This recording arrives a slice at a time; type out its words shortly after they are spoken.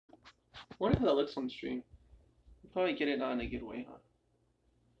wonder how that looks on the stream. You'll probably get it not in a good way, huh?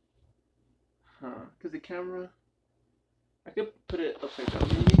 Huh? Because the camera, I could put it upside down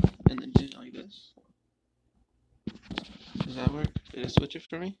maybe, and then do it like this. Does that work? Did it switch it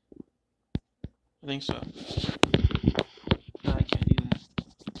for me? I think so. No, I can't do that.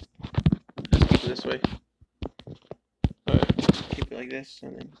 Let's keep it this way. Alright, keep it like this,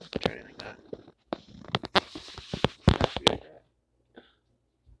 and then turn it like that. Like that.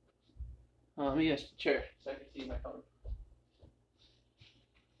 Let me get a chair so I can see my phone.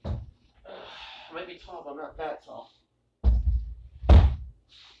 I might be tall, but I'm not that tall.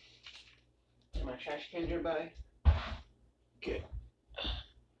 Get my trash can nearby. Okay.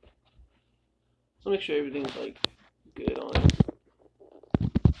 So make sure everything's like good on it.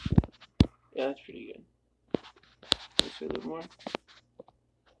 Yeah, that's pretty good. Let's do a little more. Make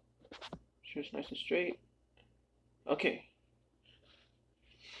sure it's nice and straight. Okay.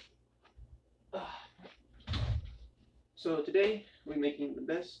 So today we're making the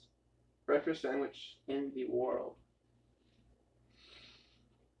best breakfast sandwich in the world.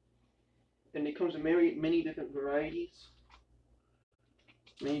 And it comes in many different varieties.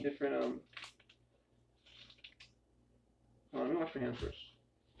 Many different let me wash my hands first.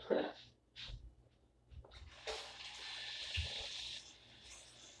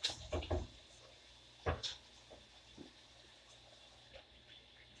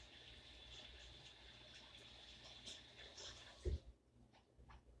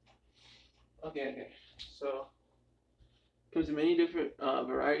 Okay. So it comes in many different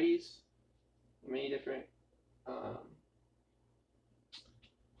varieties, many different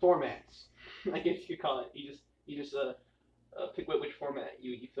formats. I guess you could call it. You just pick which format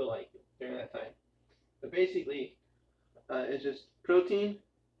you feel like during that time. But basically, it's just protein,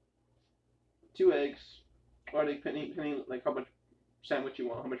 2 eggs, or depending like how much sandwich you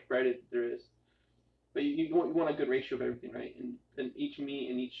want, how much bread there is. But you want a good ratio of everything, right? And each meat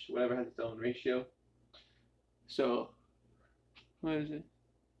and each whatever has its own ratio. So, what is it?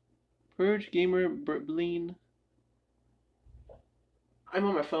 Purge Gamer Bleen. I'm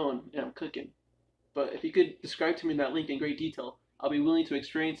on my phone and I'm cooking. But if you could describe to me that link in great detail, I'll be willing to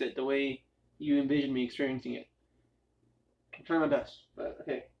experience it the way you envision me experiencing it. I'm trying my best, but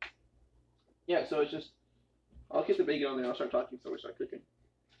okay. Yeah, so it's just, I'll get the bacon on there, I'll start talking so we start cooking.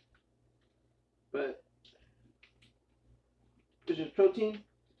 But it's just protein,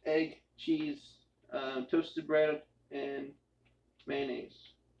 egg, cheese, toasted bread, and mayonnaise.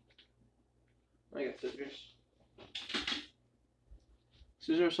 I got scissors.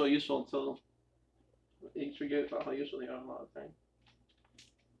 Scissors are so useful until you forget about how useful they are a lot of the time.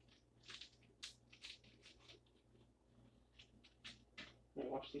 I'm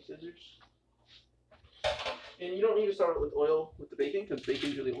gonna wash these scissors. And you don't need to start with oil with the bacon because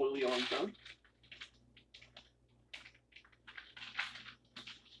bacon's really oily on its own.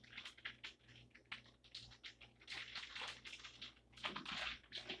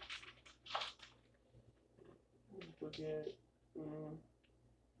 Forget.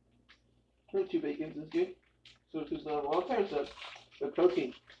 I think 2 bacons is good. So because a lot of times the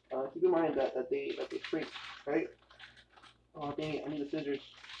protein, keep in mind that they shrink, right? Oh dang it! I need the scissors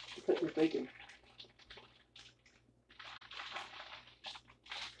to cut this bacon.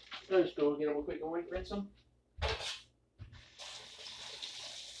 I'll just go get them real quick and rinse them.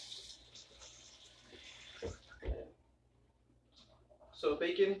 So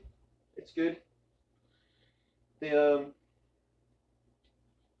bacon, it's good. They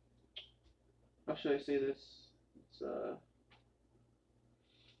how should I say this?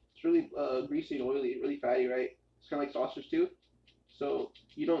 It's really greasy and oily, really fatty, right? It's kind of like sausage too. So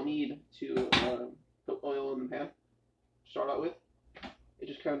you don't need to put oil in the pan to start out with. It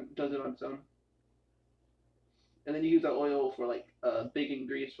just kind of does it on its own. And then you use that oil for like bacon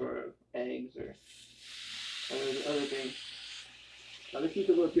grease for eggs or other things. Now this heat's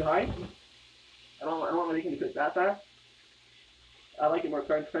a little too high. I don't want my bacon to cook that fast. I like it more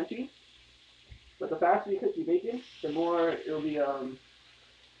crunchy. But the faster you cook your bacon, the more it'll be how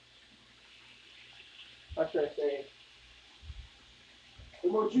should I say? The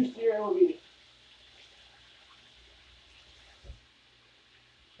more juicier it will be.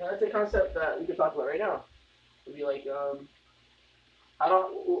 And that's a concept that we could talk about right now. It'd be like how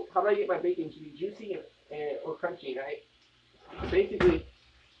do I get my bacon to be juicy or crunchy, right? Basically,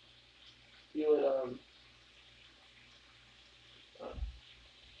 you would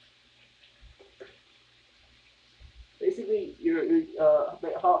basically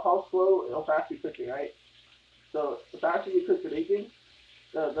how slow or fast you cook it, right? So the faster you cook the bacon,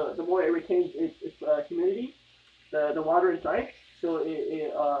 the more it retains its humidity, the water inside, so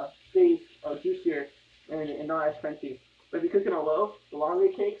it stays juicier and not as crunchy. But if you cook it on low, the longer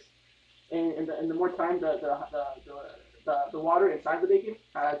it takes, and the more time the water inside the bacon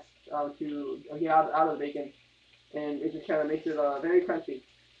has to get out of the bacon, and it just kind of makes it very crunchy.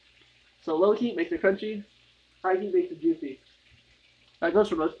 So low heat makes it crunchy, high heat makes it juicy. That goes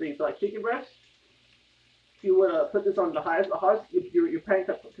for most things. So like chicken breast, if you would put this on the hottest your pan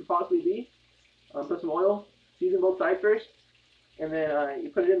could possibly be, put some oil, season both sides first, and then you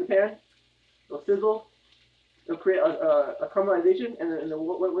put it in the pan. It'll sizzle. It'll create a caramelization, and then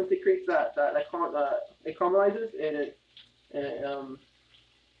once it creates it caramelizes and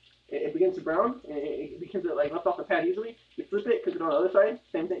it begins to brown, and it begins to like lift off the pan easily. You flip it, cook it on the other side,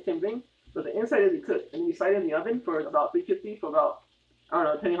 same thing. So the inside is cooked, and then you slide it in the oven for about 350 for about, I don't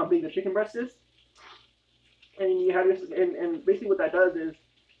know, depending on how big the chicken breast is. And you have and basically what that does is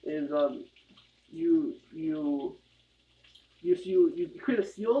you create a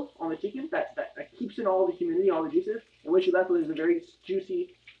seal on the chicken that keeps in all the humidity, all the juices, and what you're left with is a very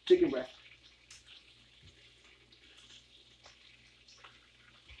juicy chicken breast.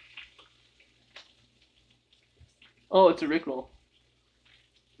 Oh, it's a Rickroll.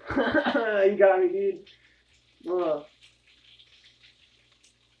 You got me, dude. Oh.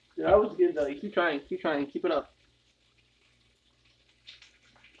 Dude, that was good though. You keep trying, keep it up.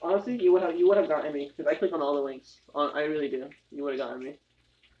 Honestly, you would have gotten me because I click on all the links. I really do. You would have gotten me.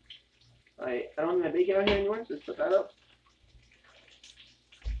 I don't need my bacon out here anymore. So just put that up.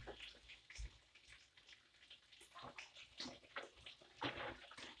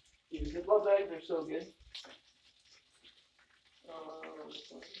 These Ziploc bags are so good.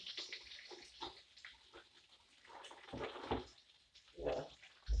 Yeah,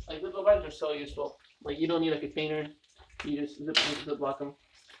 like Ziploc bags are so useful. Like you don't need a container. You just ziploc them.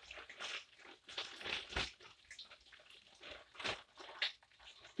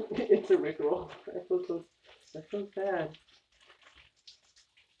 It's a Rickroll. I feel so sad.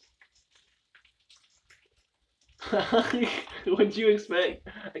 What'd you expect?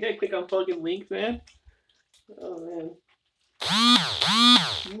 I gotta click on fucking links, man. Oh man.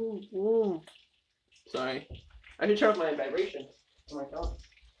 Sorry. I should turn off my vibrations on my phone.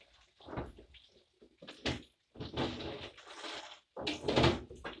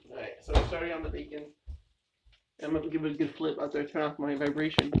 Alright, so we're starting on the bacon. I'm gonna give it a good flip after I turn off my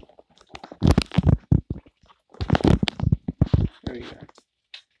vibration. There we go.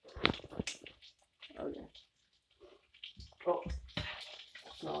 Okay. Oh,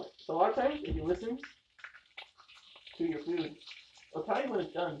 smell it. So a lot of times, if you listen to your food, it'll tell you when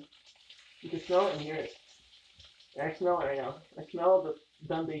it's done. You can smell it and hear it. And I smell it right now. I smell the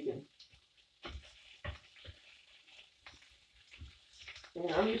done bacon. And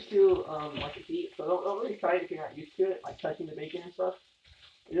I'm used to like the heat, so don't really try it if you're not used to it, like touching the bacon and stuff.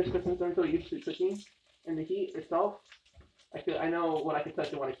 Just because since I'm so used to cooking and the heat itself, I know what I can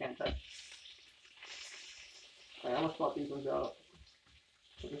touch and what I can't touch. Alright, I'm gonna swap these ones out.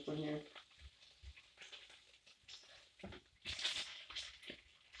 Put this one here.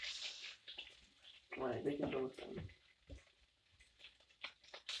 Alright, bacon's almost done.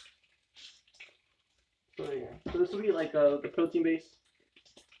 So there you go. So this will be like the protein base.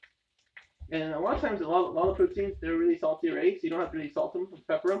 And a lot of times, a lot of proteins, they're really salty already, so you don't have to really salt them or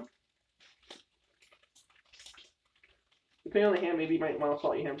pepper them. Depending on the ham, maybe you might want to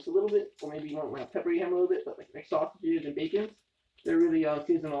salt your ham just a little bit, or maybe you might want to pepper your ham a little bit, but like sausages and bacons, they're really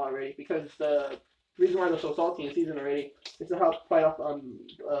seasoned already, because the reason why they're so salty and seasoned already is to help fight off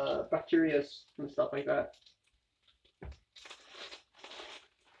bacteria and stuff like that.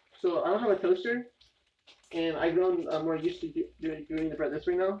 So I don't have a toaster, and I've grown more used to doing the bread this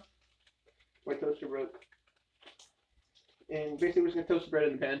way now. My toaster broke. And basically we're just going to toast the bread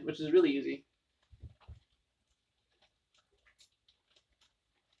in the pan, which is really easy.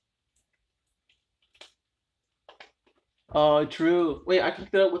 Oh, true. Wait, I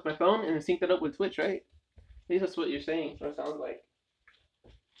clicked it up with my phone and synced it up with Twitch, right? At least that's what you're saying, what it sounds like.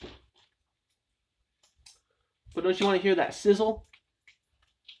 But don't you want to hear that sizzle?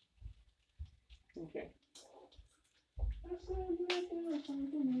 Okay.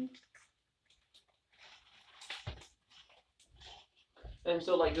 And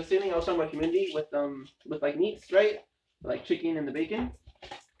so like the same thing I was talking about humidity with like meats, right? Like chicken and the bacon.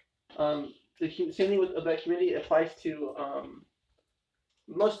 The same thing with that humidity applies to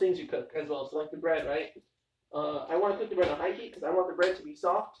most things you cook as well. So like the bread, right? I want to cook the bread on high heat because I want the bread to be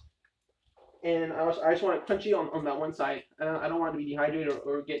soft, and I just want it crunchy on that one side. I don't want it to be dehydrated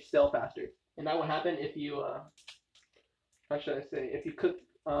or get stale faster. And that would happen if you how should I say, if you cook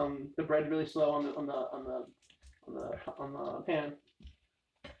the bread really slow on the pan.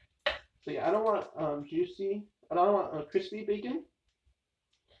 So yeah, I don't want juicy. I don't want crispy bacon,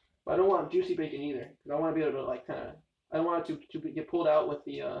 but I don't want juicy bacon either. Cause I want to be able to like kind of. I don't want it to get pulled out with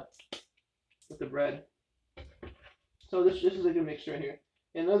the bread. So this is a good mixture right here.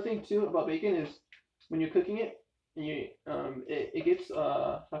 And another thing too about bacon is when you're cooking it, and it gets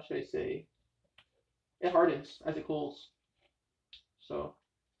how should I say, it hardens as it cools. So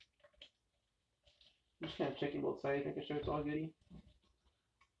I'm just kind of checking both sides, making sure it's all goody.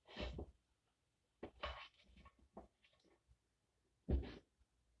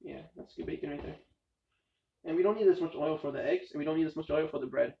 Yeah, that's good bacon right there. And we don't need this much oil for the eggs, and we don't need this much oil for the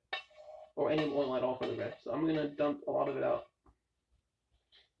bread, or any oil at all for the bread. So I'm gonna dump a lot of it out.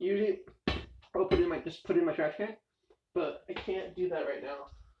 Usually, I'll put it in my just put it in my trash can, but I can't do that right now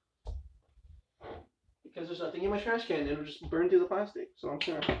because there's nothing in my trash can, and it'll just burn through the plastic. So I'm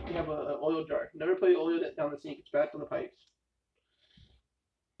gonna have an oil jar. Never put oil down the sink; it's bad for the pipes.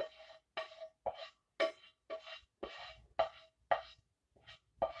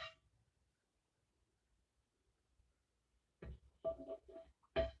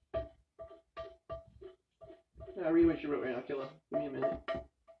 I'll read what you wrote right now, Killa. Give me a minute.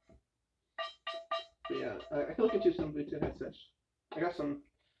 But yeah, I can look into some Bluetooth headsets. I got some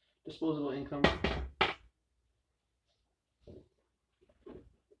disposable income.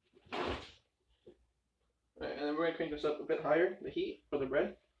 Alright, and then we're gonna crank this up a bit higher, the heat for the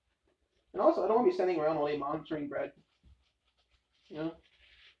bread. And also, I don't want to be standing around all day monitoring bread. You know,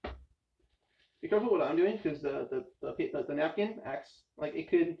 be careful what I'm doing because the napkin acts like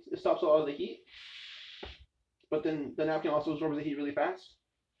it stops all of the heat, but then the napkin also absorbs the heat really fast.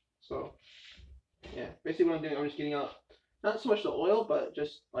 So yeah, basically what I'm doing, I'm just getting out not so much the oil, but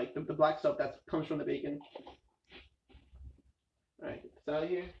just like the black stuff that comes from the bacon. All right, get this out of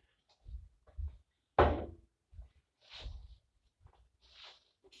here. All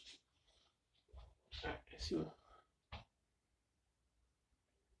right, let's see what.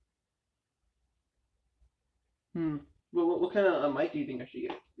 What kind of mic do you think I should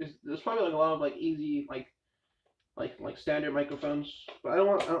get? There's probably like a lot of like easy like standard microphones, but I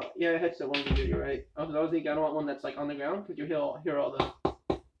don't yeah, a headset won't be good. You're right. I was thinking I don't want one that's like on the ground because you hear all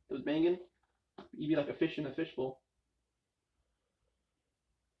those banging. You'd be like a fish in a fishbowl.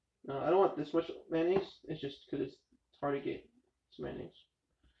 No, I don't want this much mayonnaise. It's just because it's hard to get some mayonnaise.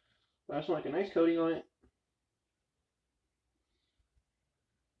 But I just want like a nice coating on it.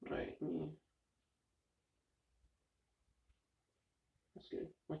 All right, that's good.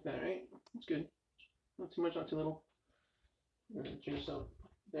 Like that, right? That's good. Not too much, not too little. And then change this up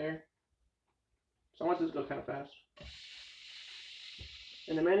there. So I want this to go kind of fast.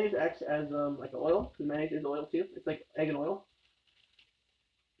 And the mayonnaise acts as like an oil, because mayonnaise is oil too. It's like egg and oil.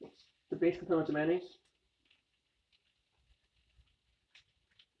 It's the base components of mayonnaise.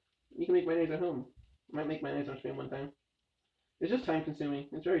 You can make mayonnaise at home. I might make mayonnaise on stream one time. It's just time consuming.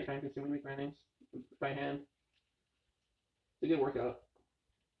 It's very time consuming to make mayonnaise by hand. It's a good workout.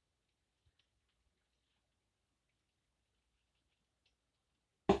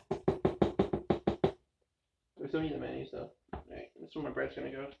 We still need the mayonnaise though. Alright, this is where my bread's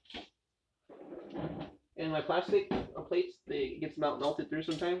gonna go. And my plastic plates, they get melted through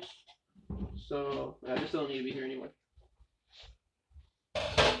sometimes. So I just don't need to be here anymore.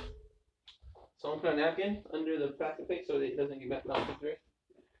 So I'm gonna put a napkin under the plastic plate so that it doesn't get melted through.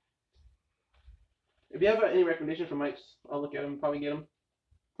 If you have any recommendations for mics, I'll look at them, probably get them.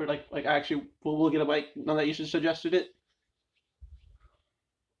 For like actually, we'll get a mic now that you suggested it.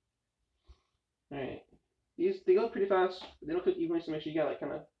 All right, they go pretty fast. They don't cook evenly, so make sure you gotta like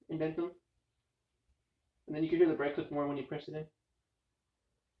kind of indent them. And then you can hear the bread cook more when you press it in.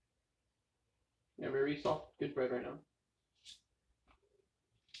 Yeah, very soft, good bread right now.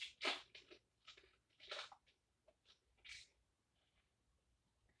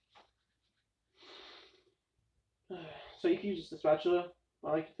 So you can use just a spatula.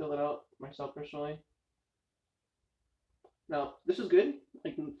 I like to fill it out myself personally. Now this is good,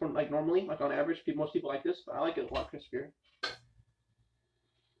 like from like normally, like on average, most people like this, but I like it a lot crispier.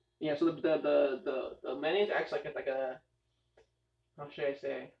 Yeah, so the mayonnaise acts like a how should I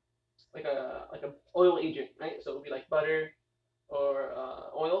say, like a oil agent, right? So it would be like butter or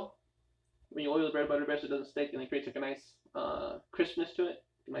oil. When you oil the bread, butter bread, so it doesn't stick, and it creates like a nice crispness to it,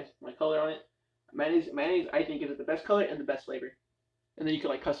 nice color on it. Mayonnaise, I think is the best color and the best flavor. And then you can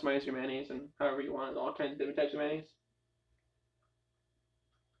like customize your mayonnaise and however you want, all kinds of different types of mayonnaise.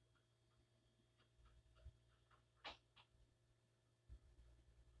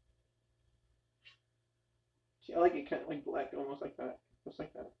 See, I like it kind of like black, almost like that, just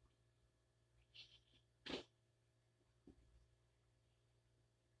like that.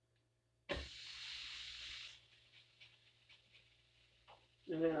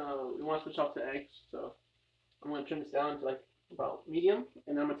 And then we want to switch off to eggs, so I'm gonna turn this down to like about medium,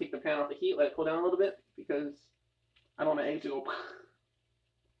 and then I'm gonna take the pan off the heat, let it cool down a little bit because I don't want my eggs to go.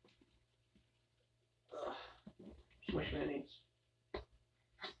 Too much mayonnaise.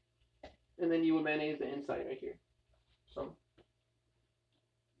 And then you would mayonnaise the inside right here. So.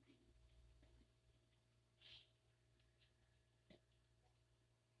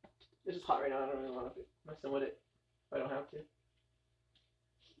 This is hot right now. I don't really want to be messing with it if I don't have to.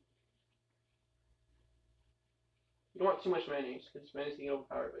 You don't want too much mayonnaise because mayonnaise can get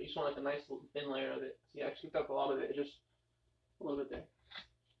overpowered, but you just want like a nice little thin layer of it. See, I cooked up a lot of it. It's just a little bit there.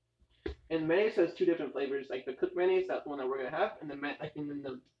 And mayonnaise has two different flavors, like the cooked mayonnaise, that's the one that we're gonna have, and then like and then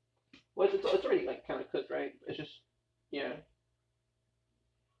the well, it's already like kind of cooked, right? It's just yeah,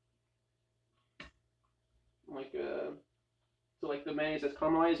 like so like the mayonnaise that's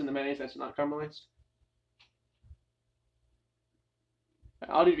caramelized and the mayonnaise that's not caramelized.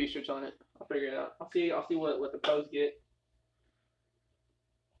 I'll do research on it. I'll figure it out. I'll see what the pros get.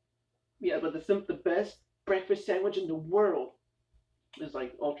 Yeah, but the best breakfast sandwich in the world is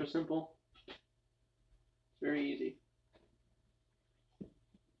like ultra simple. It's very easy.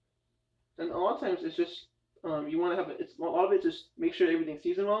 And a lot of times it's just you want to have it's a lot of it just make sure everything's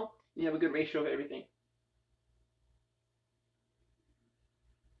seasoned well. And you have a good ratio of everything.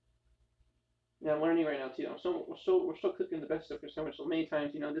 Yeah, I'm learning right now too. We're still cooking the best stuff for sandwich. So many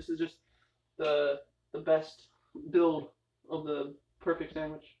times, this is just the best build of the perfect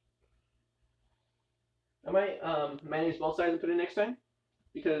sandwich. I might mayonnaise both sides and put it next time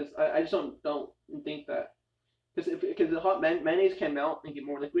because I just don't think that because the hot mayonnaise can melt and get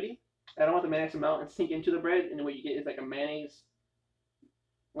more liquidy. I don't want the mayonnaise to melt and sink into the bread, and then what you get is like a mayonnaise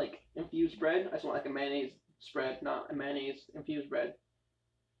like infused bread. I just want like a mayonnaise spread, not a mayonnaise infused bread.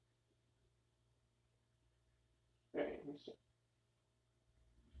 All right, let's see.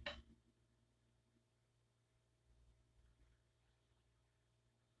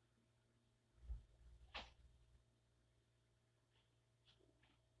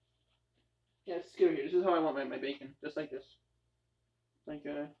 Yeah, it's scary here. This is how I want my bacon, just like this. Like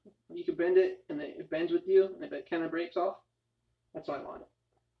you can bend it, and it bends with you, and if it kind of breaks off, that's what I want.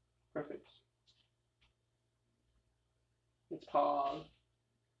 Perfect. It's pog,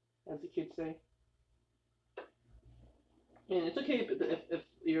 as the kids say. And it's okay if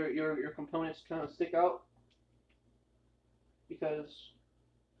your components kind of stick out, because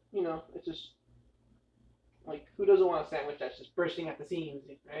it's just like who doesn't want a sandwich that's just bursting at the seams,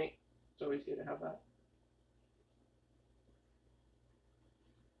 right? It's always good to have that.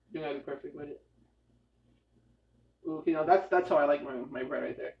 You're gonna be perfect with it. Ooh, that's how I like my bread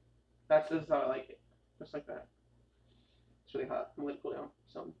right there. That's how I like it, just like that. It's really hot. I'm gonna cool down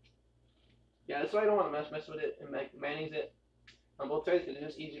some. Yeah, that's why I don't want to mess with it and mayonnaise it on both sides because it's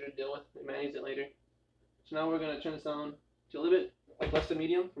just easier to deal with and mayonnaise it later. So now we're gonna turn this down to a little bit like less than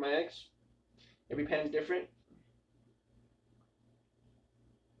medium for my eggs. Every pan is different.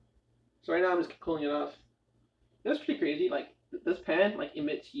 So right now I'm just cooling it off. That's pretty crazy. Like this pan like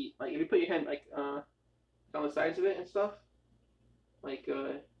emits heat. Like if you put your hand like on the sides of it and stuff, like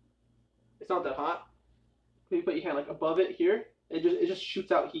it's not that hot. If you put your hand like above it here, it just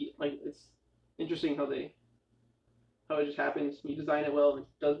shoots out heat. Like it's interesting how it just happens. You design it well and it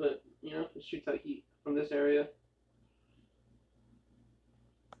does, but it shoots out heat from this area.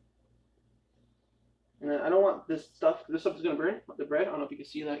 And I don't want this stuff. This stuff is gonna burn the bread. I don't know if you can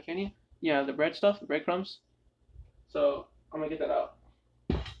see that. Can you? Yeah, the bread stuff, the breadcrumbs. So I'm gonna get that out.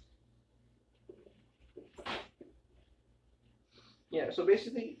 Yeah. So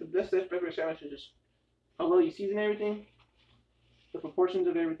basically, the best breakfast sandwich is just how well you season everything, the proportions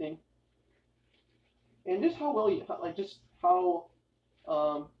of everything, and just how well you like just how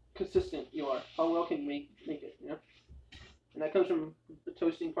consistent you are. How well can you make it? And that comes from the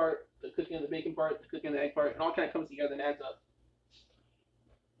toasting part, the cooking of the bacon part, the cooking of the egg part, and all kind of comes together and adds up.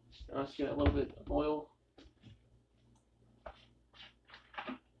 Let's get a little bit of oil.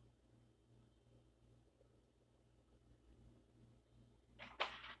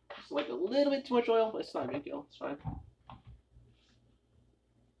 Just like a little bit too much oil, but it's not a big deal. It's fine.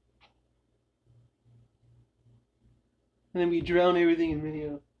 And then we drown everything in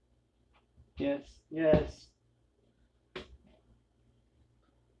video. Yes, yes.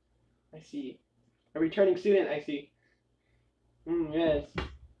 I see. A returning student, I see. Yes.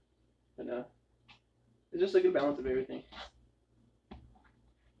 But it's just a good balance of everything.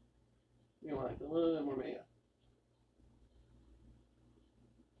 You want like a little bit more mayo.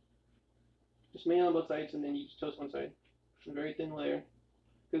 Just mayo on both sides, and then you just toast one side. A very thin layer.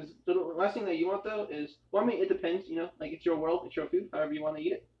 Because last thing that you want though is, well, I mean, it depends. You know, like it's your world, it's your food. However you want to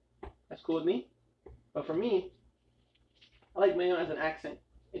eat it, that's cool with me. But for me, I like mayo as an accent.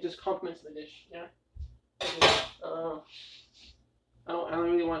 It just complements the dish. Yeah. I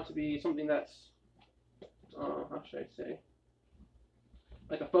don't really want it to be something that's how should I say,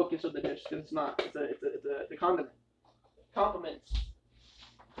 like a focus of the dish, because it's not. It's a condiment. Compliments.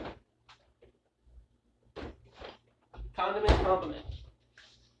 Condiment.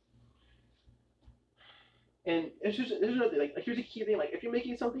 And it's just there's another like here's a key thing. Like if you're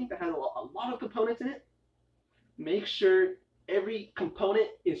making something that has a lot of components in it, make sure every component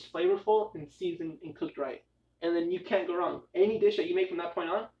is flavorful and seasoned and cooked right. And then you can't go wrong. Any dish that you make from that point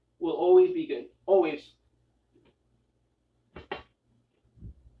on will always be good. Always.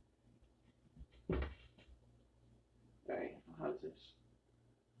 Alright, how's this?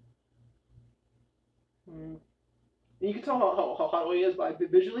 And you can tell how hot oil is by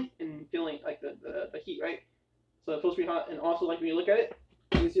visually and feeling like the heat, right? So it's supposed to be hot, and also like when you look at it,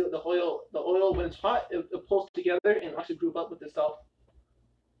 you can see the oil when it's hot, it pulls together and actually group up with itself.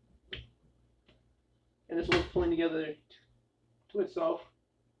 And this one's pulling together to itself,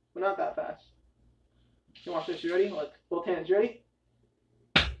 but not that fast. You watch this, you ready? Look, both hands, you ready?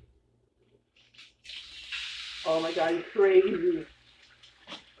 Oh my god, you're crazy.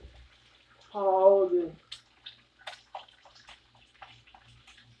 Oh, dude.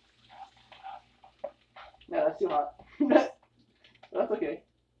 Yeah, that's too hot. That's okay.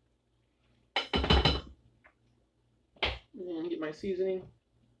 And get my seasoning.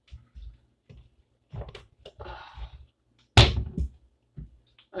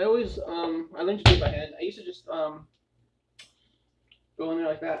 I always I learned to do it by hand. I used to just go in there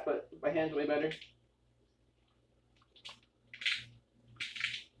like that, but by hand's way better.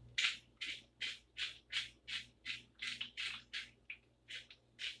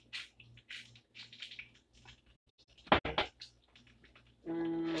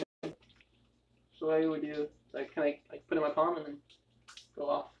 So what I would do, like, kind of like put it in my palm and then go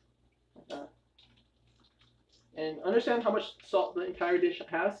off like that. And understand how much salt the entire dish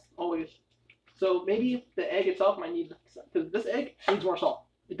has, always. So maybe the egg itself might need, because this egg needs more salt.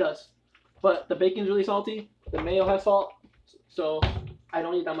 It does. But the bacon's really salty, the mayo has salt, so I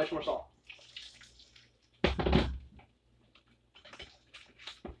don't need that much more salt.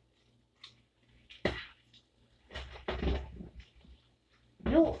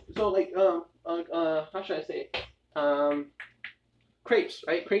 You know, so like, how should I say? Crepes,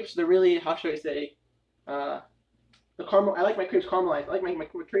 right? Crepes, they're really, how should I say? The caramel. I like my crepes caramelized. I like my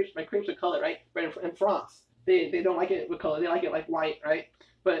crepes with color, right? But in France, they don't like it with color. They like it like white, right?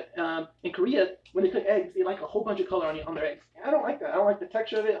 But in Korea, when they cook eggs, they like a whole bunch of color on their eggs. I don't like that. I don't like the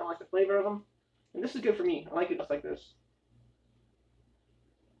texture of it. I don't like the flavor of them. And this is good for me. I like it just like this.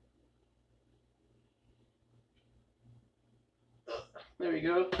 There we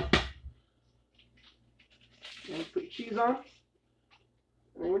go. And put your cheese on,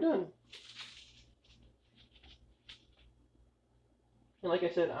 and then we're done. And like I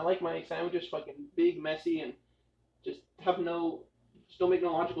said, I like my sandwiches fucking big, messy, and just don't make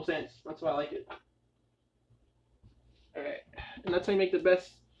no logical sense. That's why I like it. Alright. And that's how you make the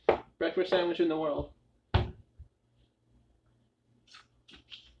best breakfast sandwich in the world.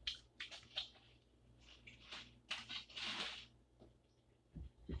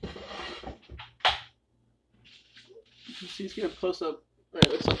 Let's get a close up.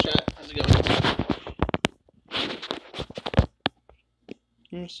 Alright, what's up, chat? How's it going?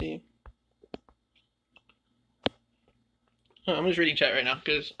 Let me see. Oh, I'm just reading chat right now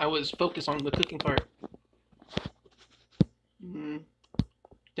because I was focused on the cooking part.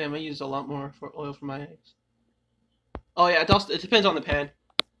 Damn, I used a lot more for oil for my eggs. Oh yeah, it depends on the pan.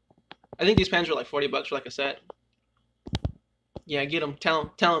 I think these pans are like $40 for like a set. Yeah, get them.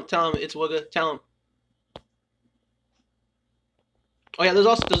 Tell them it's Wooga. Tell them. Oh yeah,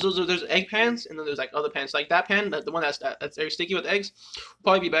 there's egg pans, and then there's like other pans. Like that pan, the one that's very sticky with eggs, will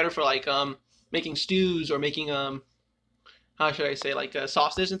probably be better for like making stews or making how should I say, like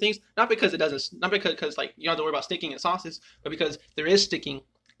sauces and things. Not because like you don't have to worry about sticking in sauces, but because there is sticking,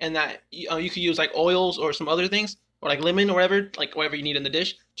 and that you could use like oils or some other things, or like lemon or whatever, like whatever you need in the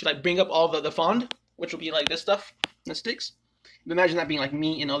dish to like bring up all the fond, which will be like this stuff that sticks. Imagine that being like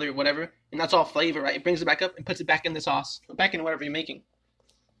meat and other whatever, and that's all flavor, right? It brings it back up and puts it back in the sauce, back in whatever you're making.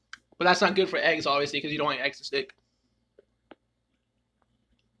 But that's not good for eggs, obviously, because you don't want your eggs to stick.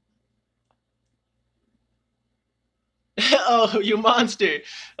 Oh, you monster!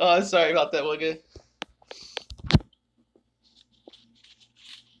 Oh, sorry about that, Wooga.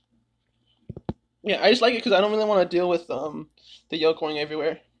 Yeah, I just like it because I don't really want to deal with the yolk going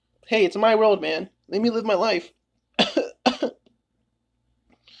everywhere. Hey, it's my world, man. Let me live my life.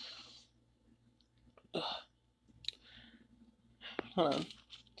 Hold on.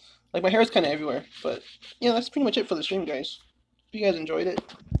 Like, my hair's kind of everywhere. But, yeah, that's pretty much it for the stream, guys. If you guys enjoyed it,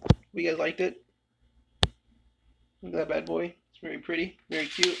 if you guys liked it, look at that bad boy. It's very pretty, very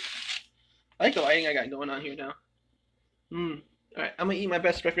cute. I like the lighting I got going on here now. Alright, I'm gonna eat my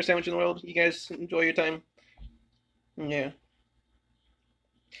best breakfast sandwich in the world. You guys enjoy your time. Yeah.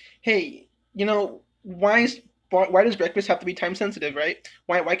 Hey, why does breakfast have to be time sensitive, right?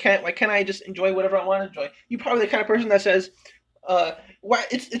 Why can't I just enjoy whatever I want to enjoy? You probably the kind of person that says, why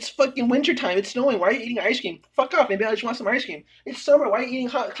it's fucking winter time, it's snowing. Why are you eating ice cream? Fuck off. Maybe I just want some ice cream. It's summer. Why are you eating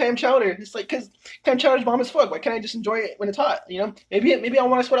hot clam chowder? It's like because clam chowder's bomb as fuck. Why can't I just enjoy it when it's hot? You know, maybe I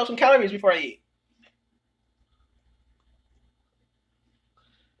want to sweat out some calories before I eat.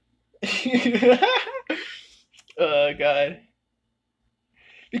 Oh god.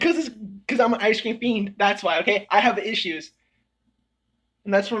 Because I'm an ice cream fiend. That's why. Okay, I have issues,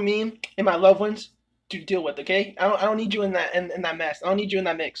 and that's for me and my loved ones to deal with. Okay, I don't need you in that mess. I don't need you in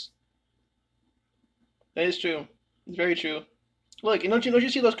that mix. That is true. It's very true. Look, don't you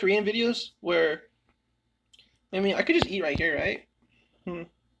see those Korean videos where I mean I could just eat right here, right? Yeah,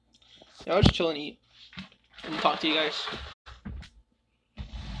 I'll just chill and eat and talk to you guys.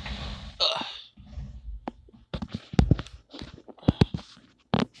 Ugh.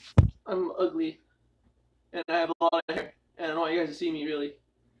 I'm ugly and I have a lot of hair, and I don't want you guys to see me really.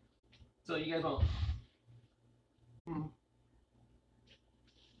 So you guys won't. Mm.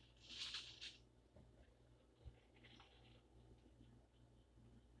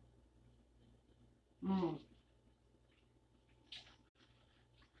 Mm.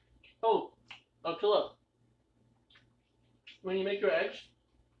 Oh, Killa, when you make your eggs,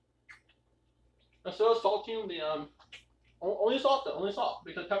 instead of salting the only salt though, only salt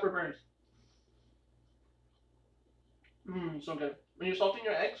because pepper burns. So good. When you're salting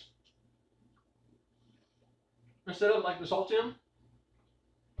your eggs, instead of like the salting them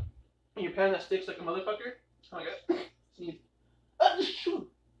in your pan that sticks like a motherfucker. Oh my god. Sneeze.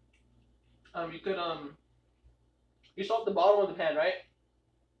 You could you salt the bottom of the pan, right?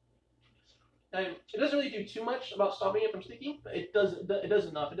 And it doesn't really do too much about stopping it from sticking, but it does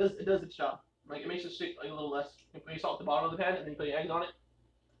enough. It does its job. Like it makes it stick like a little less. When you salt the bottom of the pan and then you put your eggs on it.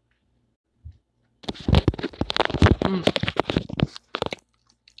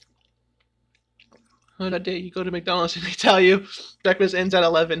 That day you go to McDonald's and they tell you breakfast ends at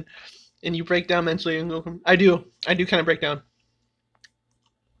 11, and you break down mentally and go. I do kind of break down.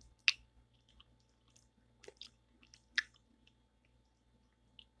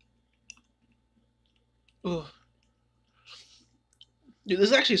 Ugh. Dude,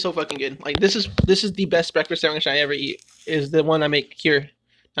 this is actually so fucking good. Like this is the best breakfast sandwich I ever eat. Is the one I make here,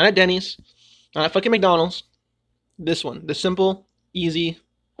 not at Denny's, not at fucking McDonald's. This one, the simple, easy,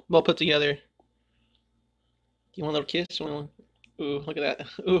 well put together. You want a little kiss? Ooh, look at that.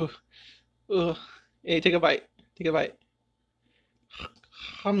 Ooh, ooh. Hey, take a bite. Take a bite.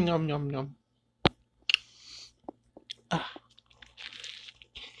 Hum yum yum yum. Ah.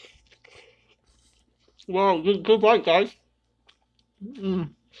 Wow, good bite, guys. Mm.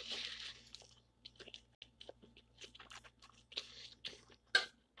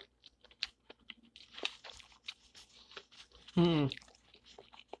 Mm.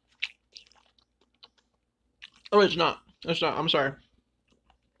 Oh, it's not. It's not. I'm sorry.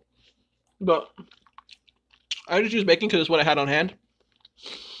 But I just use bacon because it's what I had on hand.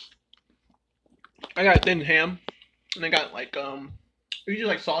 I got thin ham, and I got like usually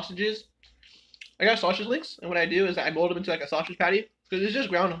like sausages. I got sausage links, and what I do is I mold them into like a sausage patty because it's just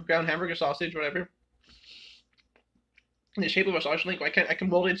ground hamburger sausage, whatever. In the shape of a sausage link, I can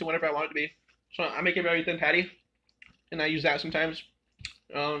mold it into whatever I want it to be. So I make a very thin patty, and I use that sometimes.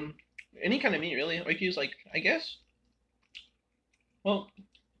 Um, any kind of meat really. I could use like I guess. Well,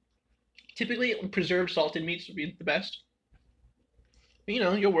 typically preserved salted meats would be the best. But,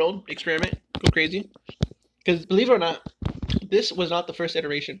 your world experiment, go crazy. Because believe it or not, this was not the first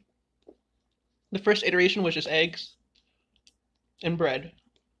iteration. The first iteration was just eggs and bread,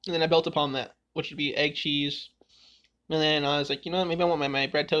 and then I built upon that, which would be egg, cheese, and then I was like, maybe I want my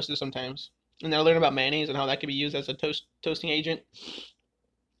bread toasted sometimes. And then I learned about mayonnaise and how that could be used as a toasting agent.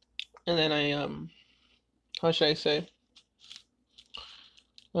 And then I how should I say?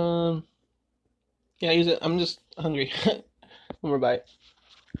 Yeah, I use it. I'm just hungry. One more bite.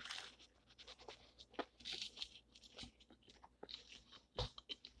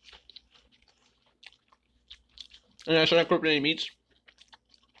 And then I started incorporating meats.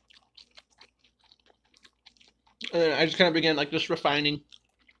 And then I just kind of began like just refining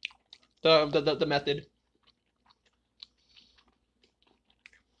the method.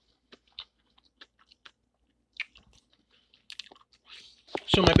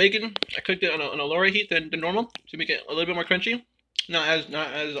 So my bacon, I cooked it on a lower heat than normal to make it a little bit more crunchy, not as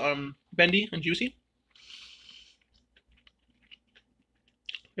bendy and juicy.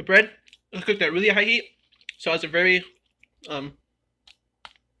 The bread is cooked at really high heat, so it's a very um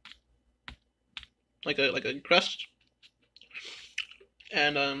like a crust,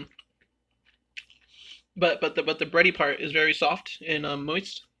 and but the bready part is very soft and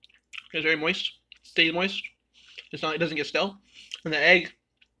moist. It's very moist, stays moist. It doesn't get stale. And the egg,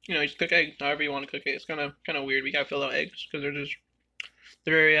 you know, you just cook egg however you want to cook it. It's kind of weird. We gotta fill out eggs because they're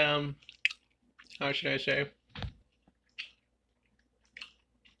very how should I say,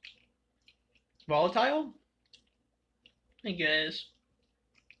 volatile, I guess.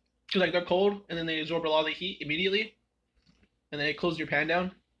 Because like they're cold and then they absorb a lot of the heat immediately, and then it cools your pan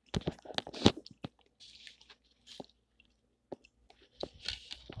down.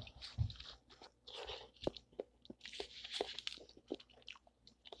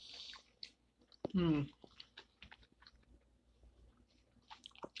 Hmm.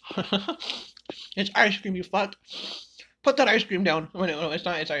 It's ice cream, you fuck. Put that ice cream down. Oh, no, it's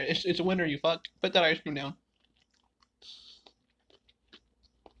not. It's a winner, you fuck. Put that ice cream down.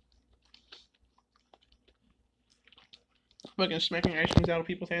 Fucking smacking ice creams out of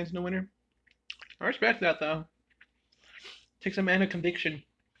people's hands in the winter. I respect that though. Takes a man of conviction,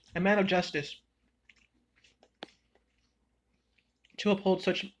 a man of justice, to uphold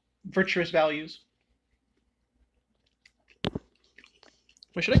such virtuous values.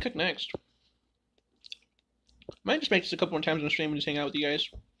 What should I cook next? Might just make this a couple more times on the stream and just hang out with you guys.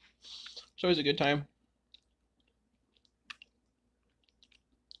 It's always a good time.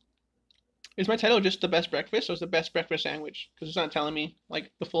 Is my title just the best breakfast, or is the best breakfast sandwich? Because it's not telling me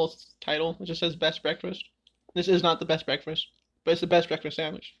like the full title. It just says best breakfast. This is not the best breakfast, but it's the best breakfast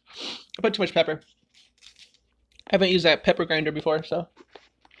sandwich. I put too much pepper. I haven't used that pepper grinder before, so.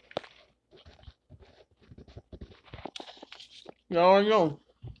 No, I know.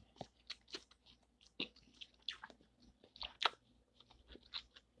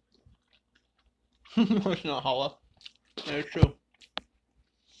 It's not hollow. Yeah, it's true.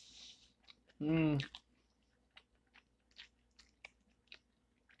 Mmm.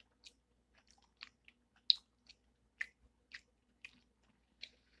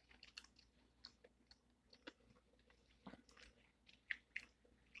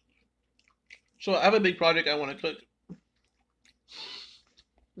 So I have a big project I want to cook.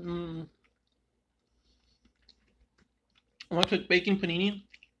 Mmm. I want to cook bacon panini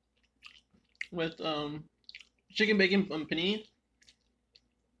with chicken bacon panini.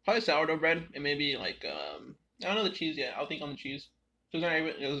 Probably sourdough bread and maybe like I don't know the cheese yet. I'll think on the cheese. So it's not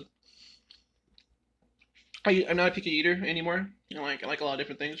even, I'm not a picky eater anymore. I like a lot of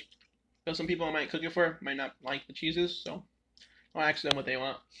different things. But some people I might cook it for might not like the cheeses, so I'll ask them what they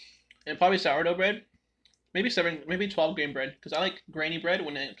want. And probably sourdough bread. Maybe 12 grain bread, because I like grainy bread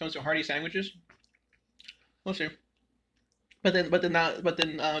when it comes to hearty sandwiches. We'll see. But then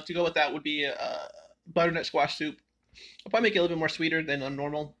to go with that would be butternut squash soup. I'll probably make it a little bit more sweeter than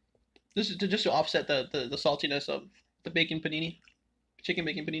normal. This is just to offset the saltiness of the bacon panini, chicken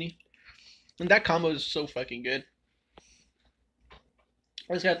bacon panini, and that combo is so fucking good.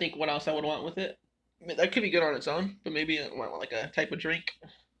 I just gotta think what else I would want with it. I mean, that could be good on its own, but maybe I want like a type of drink.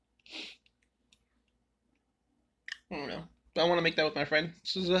 I don't know. But I want to make that with my friend.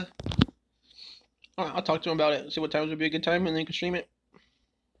 This is a. I'll talk to him about it. See what times would be a good time, and then you can stream it.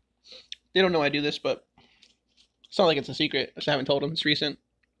 They don't know I do this, but it's not like it's a secret. I just haven't told them. It's recent.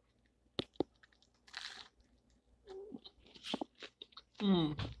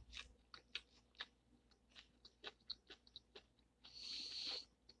 Hmm.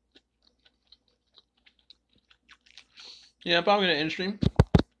 Yeah, I'm probably gonna end stream.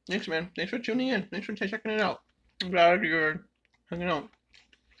 Thanks, man. Thanks for tuning in. Thanks for checking it out. I'm glad you're hanging out.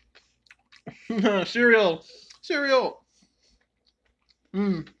 Cereal. Cereal.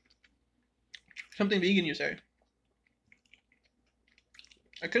 Mmm. Something vegan, you say?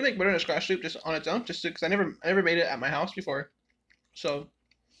 I could make butternut squash soup just on its own, just because I never made it at my house before. So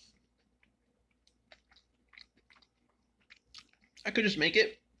I could just make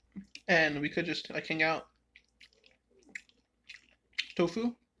it, and we could just like hang out.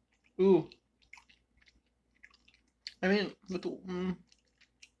 Tofu. Ooh. I mean,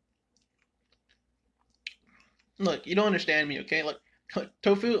 look, you don't understand me, okay? Like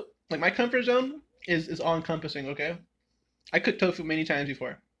tofu, like my comfort zone is all encompassing, okay? I cooked tofu many times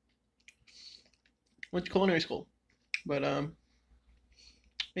before. Went to culinary school, but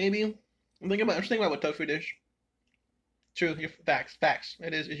maybe I'm just thinking about what tofu dish. True, you're facts, facts.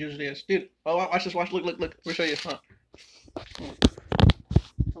 It is. It usually is, dude. Oh, watch this. Watch. Look, look, look. Let me show you. Huh.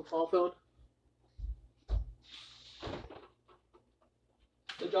 Fall phone.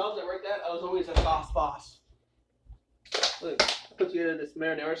 The jobs I worked at, I was always a sauce boss. Look, I put together this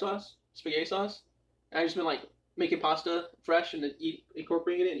marinara sauce, spaghetti sauce. And I just been like making pasta fresh and then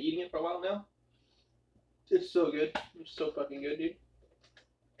incorporating it and eating it for a while now. It's so good. It's so fucking good, dude.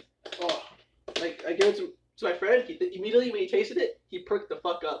 Oh, like I gave it to my friend. He immediately when he tasted it, he perked the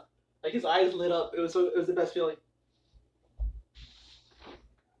fuck up. Like his eyes lit up. It was the best feeling.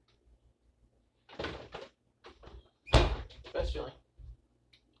 Best feeling.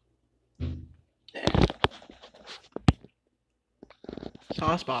 Yeah.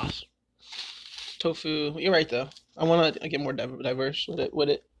 Sauce boss. Tofu. You're right though. I want to get more diverse with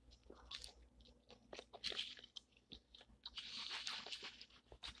it.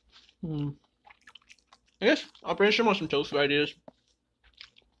 I guess I'll brainstorm on some tofu ideas,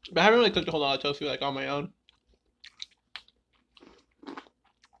 but I haven't really cooked a whole lot of tofu like on my own.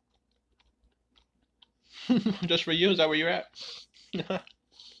 Just for you? Is that where you're at?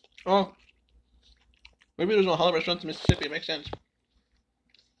 Oh, maybe there's no halal restaurants in Mississippi. It makes sense.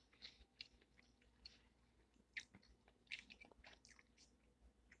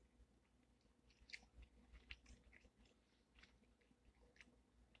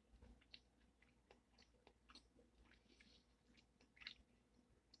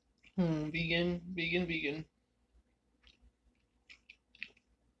 Vegan.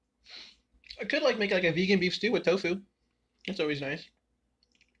 I could like make like a vegan beef stew with tofu. That's always nice.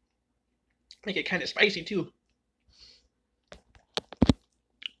 Make it kind of spicy too.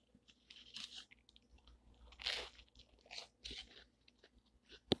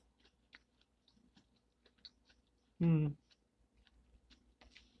 Hmm.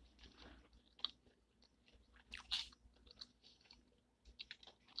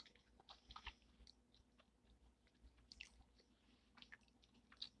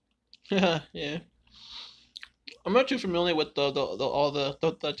 Yeah. I'm not too familiar with the all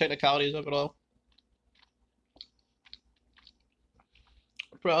the technicalities of it all.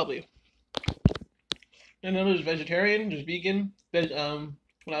 Probably. And then there's vegetarian, there's vegan,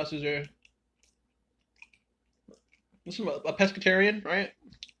 what else is there? This is a pescatarian, right?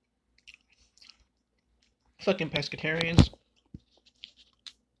 Fucking pescatarians.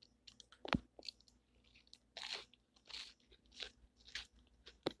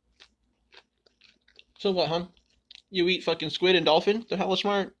 So what, huh? You eat fucking squid and dolphin? The hell is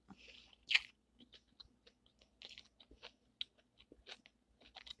smart.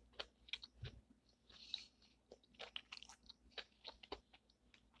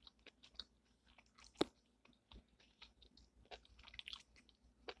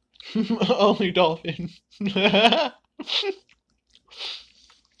 Only dolphin.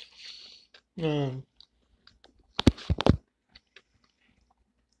 um,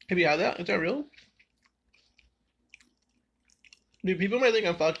 have you had that? Is that real? Dude, people might think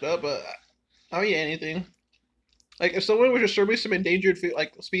I'm fucked up, but I'll eat anything. Like, if someone were to serve me some endangered food,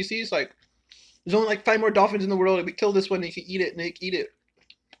 like species, like there's only like 5 more dolphins in the world. If we kill this one, they can eat it, and they can eat it.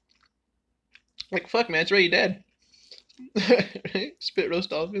 Like, fuck, man, it's already dead. Spit roast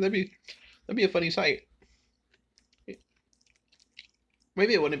dolphin. That'd be a funny sight.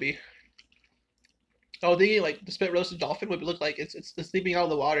 Maybe it wouldn't be. Oh, thinking like the spit roasted dolphin would look like it's sleeping out of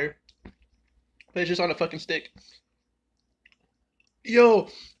the water, but it's just on a fucking stick. Yo,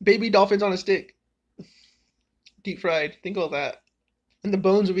 baby dolphins on a stick, deep fried. Think of that. And the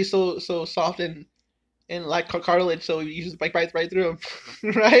bones would be so soft and like cartilage, so you just bite right through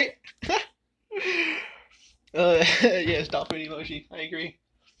them, right? Yes, dolphin emoji. I agree.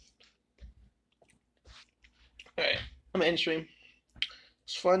 All right, I'm gonna end stream.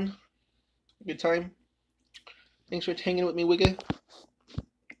 It's fun, good time. Thanks for hanging with me, Wigga.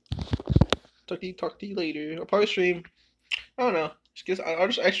 Talk to you later. I'll probably stream. I don't know.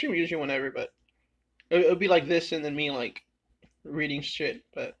 I stream usually whenever, but it'll be like this and then me like reading shit.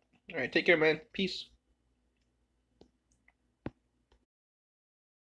 But all right, take care, man. Peace.